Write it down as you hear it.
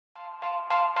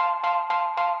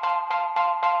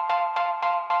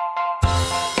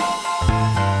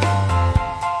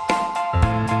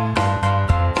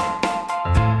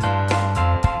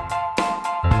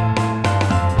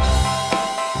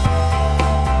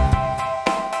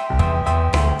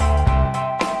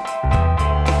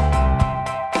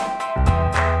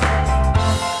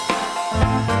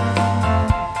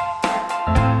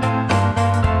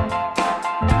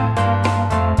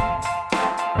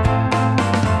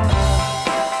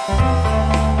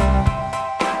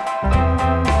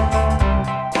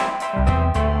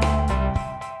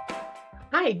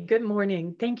Good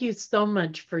morning. Thank you so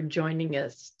much for joining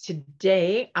us.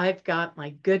 Today, I've got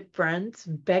my good friends,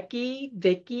 Becky,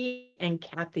 Vicki, and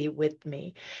Kathy with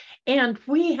me. And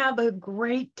we have a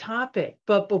great topic.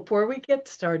 But before we get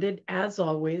started, as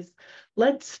always,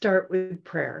 let's start with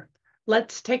prayer.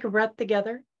 Let's take a breath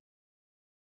together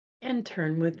and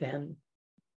turn within.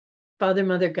 Father,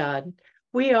 Mother God,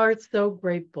 we are so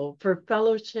grateful for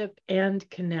fellowship and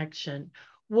connection.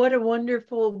 What a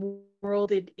wonderful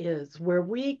world it is where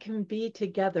we can be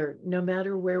together no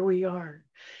matter where we are.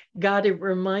 God, it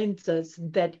reminds us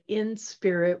that in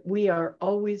spirit we are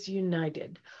always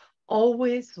united,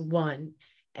 always one,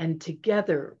 and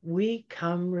together we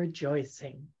come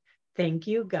rejoicing. Thank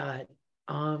you, God.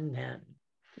 Amen.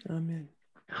 Amen.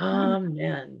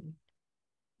 Amen.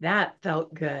 That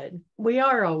felt good. We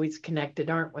are always connected,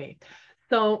 aren't we?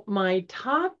 So my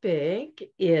topic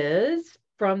is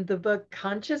from the book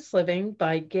Conscious Living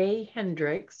by Gay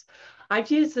Hendricks.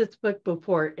 I've used this book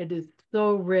before. It is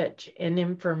so rich in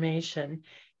information.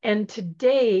 And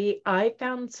today I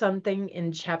found something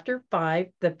in chapter 5,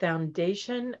 The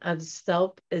Foundation of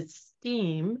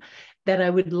Self-Esteem, that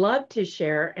I would love to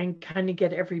share and kind of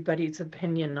get everybody's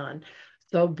opinion on.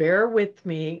 So bear with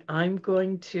me. I'm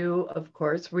going to, of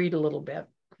course, read a little bit.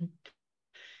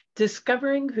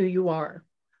 Discovering who you are.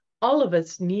 All of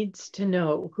us needs to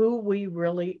know who we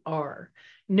really are.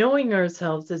 Knowing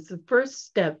ourselves is the first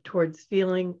step towards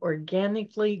feeling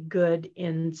organically good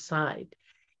inside.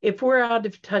 If we're out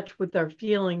of touch with our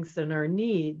feelings and our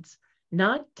needs,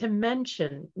 not to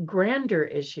mention grander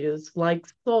issues like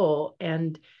soul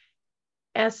and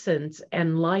essence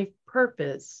and life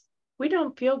purpose, we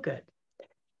don't feel good.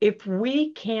 If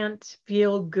we can't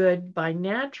feel good by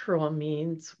natural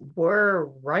means, we're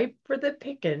ripe for the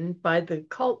picking by the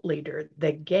cult leader,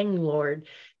 the gang lord,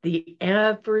 the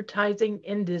advertising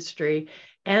industry,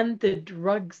 and the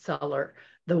drug seller,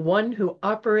 the one who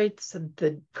operates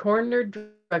the corner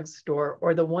drugstore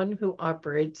or the one who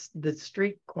operates the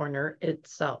street corner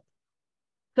itself.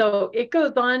 So it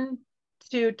goes on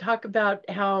to talk about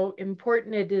how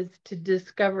important it is to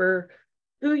discover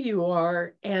who you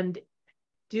are and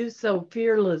do so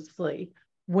fearlessly.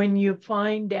 When you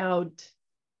find out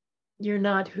you're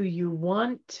not who you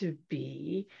want to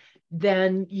be,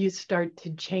 then you start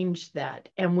to change that.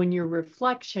 And when your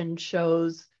reflection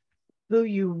shows who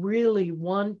you really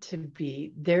want to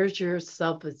be, there's your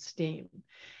self-esteem.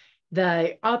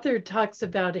 The author talks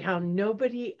about how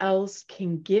nobody else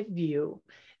can give you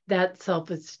that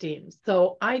self-esteem.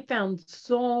 So I found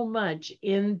so much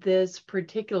in this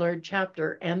particular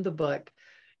chapter and the book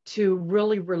to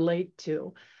really relate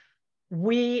to.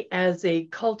 We as a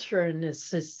culture and a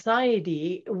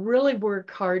society really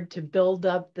work hard to build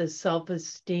up the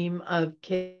self-esteem of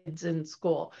kids in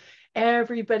school.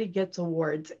 Everybody gets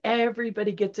awards.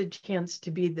 Everybody gets a chance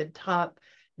to be the top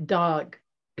dog.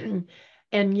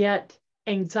 And yet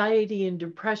anxiety and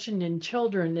depression in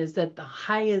children is at the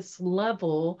highest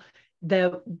level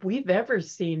that we've ever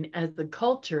seen as a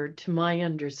culture, to my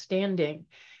understanding.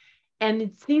 And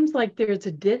it seems like there's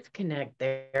a disconnect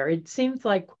there. It seems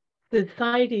like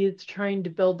society is trying to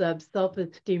build up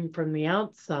self-esteem from the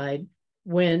outside,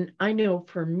 when I know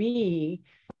for me,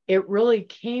 it really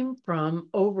came from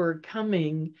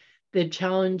overcoming the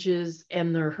challenges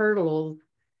and the hurdles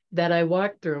that I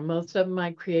walked through. Most of them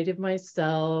I created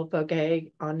myself,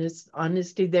 okay,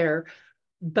 honesty there.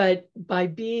 But by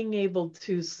being able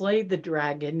to slay the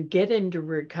dragon, get into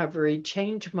recovery,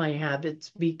 change my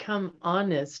habits, become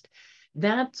honest,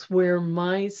 that's where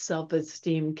my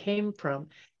self-esteem came from.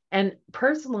 And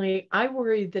personally, I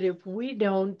worry that if we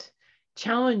don't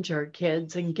challenge our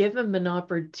kids and give them an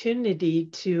opportunity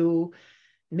to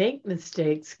make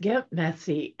mistakes, get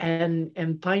messy,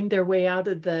 and find their way out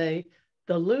of the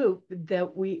loop,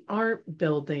 that we aren't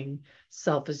building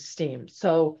self-esteem.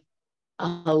 So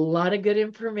a lot of good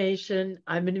information.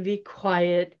 I'm going to be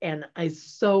quiet, and I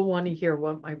so want to hear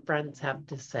what my friends have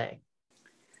to say.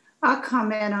 I'll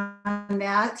comment on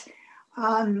that.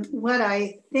 What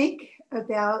I think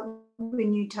about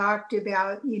when you talked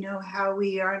about, how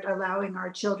we aren't allowing our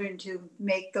children to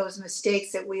make those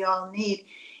mistakes that we all need.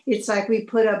 It's like we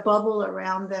put a bubble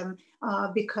around them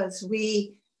because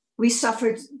we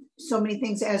suffered so many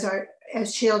things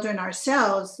as children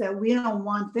ourselves that we don't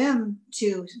want them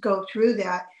to go through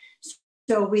that.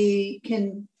 So we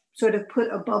can sort of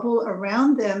put a bubble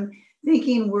around them,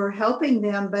 thinking we're helping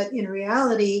them, but in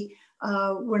reality,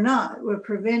 we're not. We're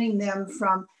preventing them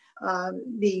from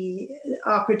the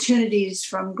opportunities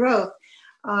from growth.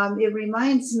 It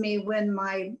reminds me when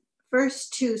my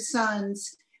first two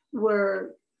sons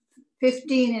were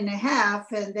 15 and a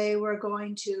half and they were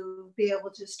going to be able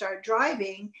to start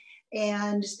driving,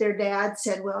 And their dad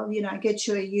said, well, I get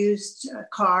you a used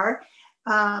car,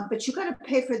 but you got to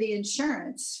pay for the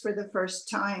insurance for the first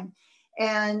time.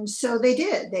 And so they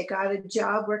did. They got a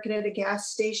job working at a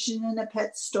gas station and a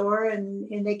pet store, and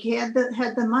they had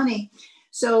the money.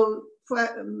 So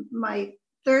my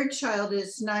third child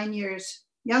is 9 years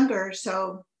younger,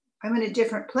 so I'm in a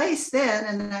different place then,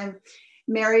 and I'm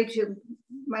married to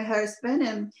my husband,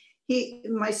 and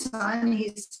my son,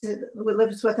 he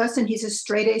lives with us, and he's a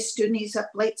straight A student. He's up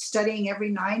late studying every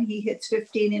night. He hits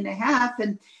 15 and a half,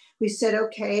 and we said,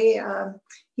 okay.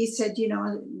 He said,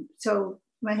 so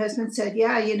my husband said,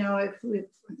 yeah,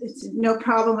 it's no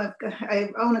problem. I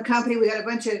own a company. We got a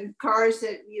bunch of cars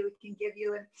that we can give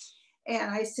you.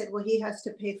 And I said, well, he has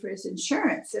to pay for his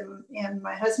insurance. And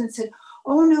my husband said,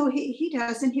 oh, no, he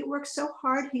doesn't. He works so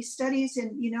hard. He studies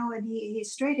and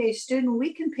he's straight A student.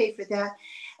 We can pay for that.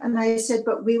 And I said,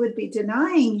 but we would be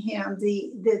denying him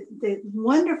the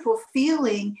wonderful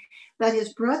feeling that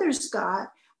his brothers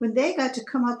got when they got to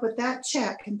come up with that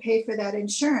check and pay for that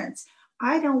insurance.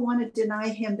 I don't want to deny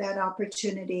him that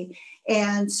opportunity.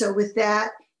 And so with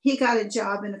that, he got a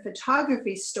job in a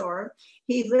photography store.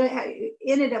 He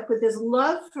ended up with his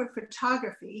love for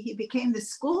photography. He became the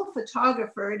school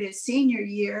photographer in his senior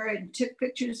year and took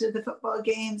pictures of the football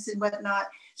games and whatnot.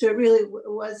 So it really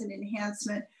was an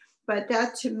enhancement. But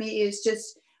that to me is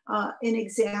just an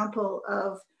example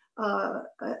of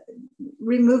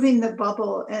removing the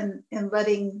bubble and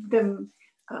letting them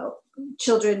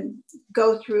children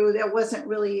go through. That wasn't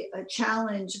really a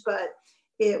challenge, but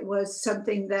it was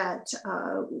something that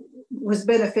was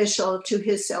beneficial to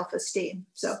his self-esteem.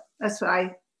 So that's what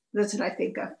I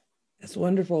think of. That's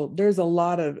wonderful. There's a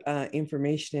lot of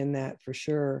information in that for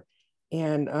sure.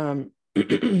 And I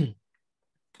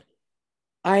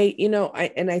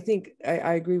think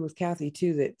I agree with Kathy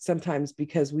too, that sometimes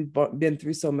because we've been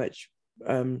through so much,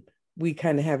 we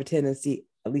kind of have a tendency,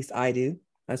 at least I do,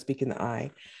 I'm speaking the I,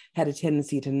 had a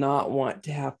tendency to not want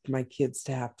to have my kids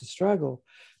to have to struggle.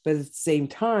 But at the same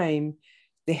time,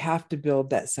 they have to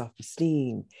build that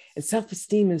self-esteem. And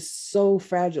self-esteem is so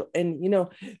fragile. And,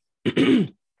 you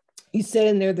said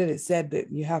in there that it said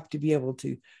that you have to be able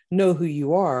to know who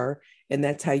you are, and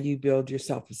that's how you build your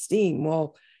self-esteem.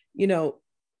 Well,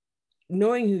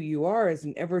 knowing who you are is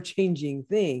an ever-changing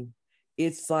thing.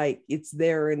 It's like it's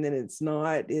there and then it's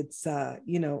not. It's,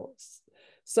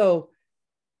 so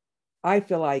I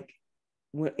feel like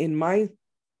in my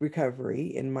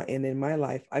recovery, in my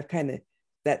life, I've kind of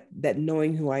that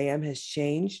knowing who I am has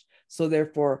changed. So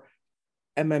therefore,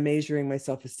 am I measuring my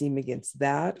self-esteem against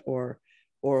that or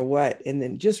what? And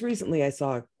then just recently I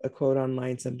saw a quote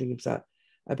online, something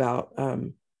about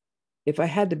if I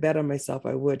had to bet on myself,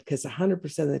 I would, because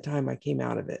 100% of the time I came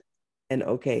out of it. And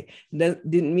okay, that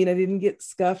didn't mean I didn't get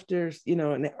scuffed or,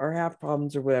 or have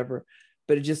problems or whatever,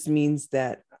 but it just means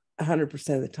that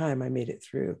 100% of the time I made it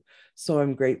through. So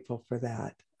I'm grateful for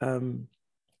that. So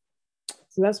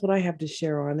that's what I have to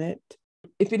share on it.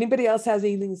 If anybody else has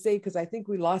anything to say, because I think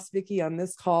we lost Vicki on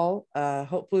this call.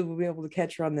 Hopefully we'll be able to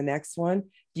catch her on the next one.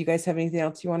 Do you guys have anything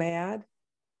else you want to add?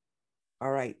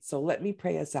 All right, so let me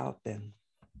pray us out then.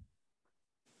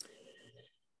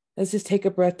 Let's just take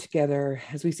a breath together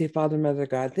as we say, Father, Mother,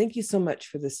 God, thank you so much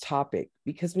for this topic,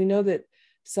 because we know that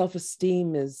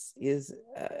self-esteem is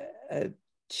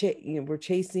we're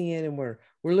chasing it and we're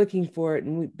looking for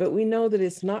it, but we know that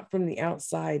it's not from the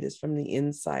outside, it's from the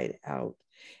inside out,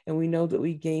 and we know that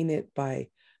we gain it by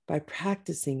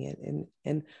practicing it.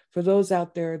 And for those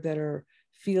out there that are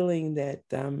feeling that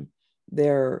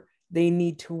they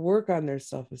need to work on their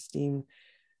self-esteem,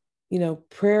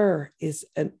 prayer is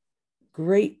a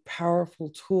great, powerful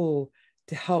tool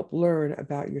to help learn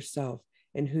about yourself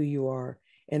and who you are.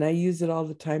 And I use it all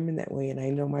the time in that way. And I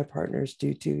know my partners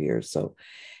do too here. So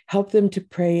help them to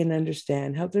pray and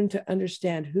understand, help them to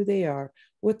understand who they are,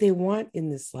 what they want in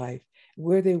this life,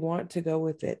 where they want to go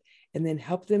with it, and then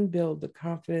help them build the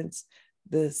confidence,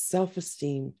 the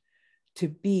self-esteem to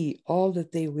be all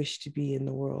that they wish to be in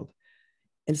the world.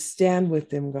 And stand with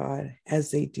them, God,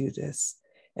 as they do this.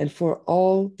 And for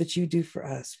all that you do for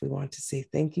us, we want to say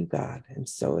thank you, God. And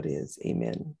so it is.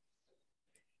 Amen.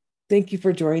 Thank you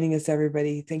for joining us,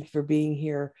 everybody. Thank you for being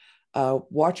here.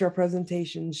 Watch our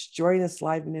presentations, join us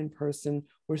live and in person.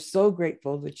 We're so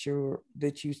grateful that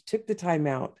you took the time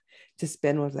out to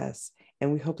spend with us.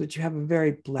 And we hope that you have a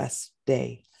very blessed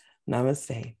day.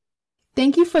 Namaste.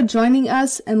 Thank you for joining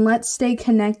us, and let's stay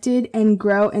connected and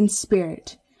grow in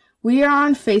spirit. We are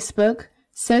on Facebook.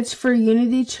 Search for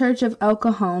Unity Church of El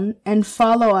Cajon and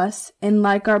follow us and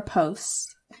like our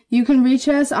posts. You can reach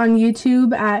us on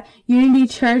YouTube at Unity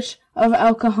Church of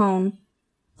El Cajon.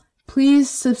 Please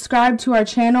subscribe to our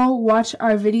channel, watch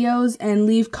our videos, and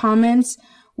leave comments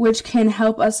which can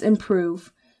help us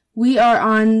improve. We are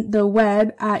on the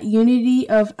web at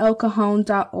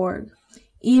unityofelcajon.org.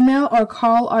 Email or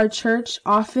call our church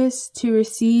office to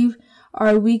receive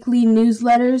our weekly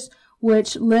newsletters,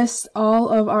 which lists all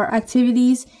of our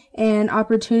activities and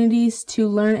opportunities to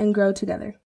learn and grow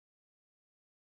together.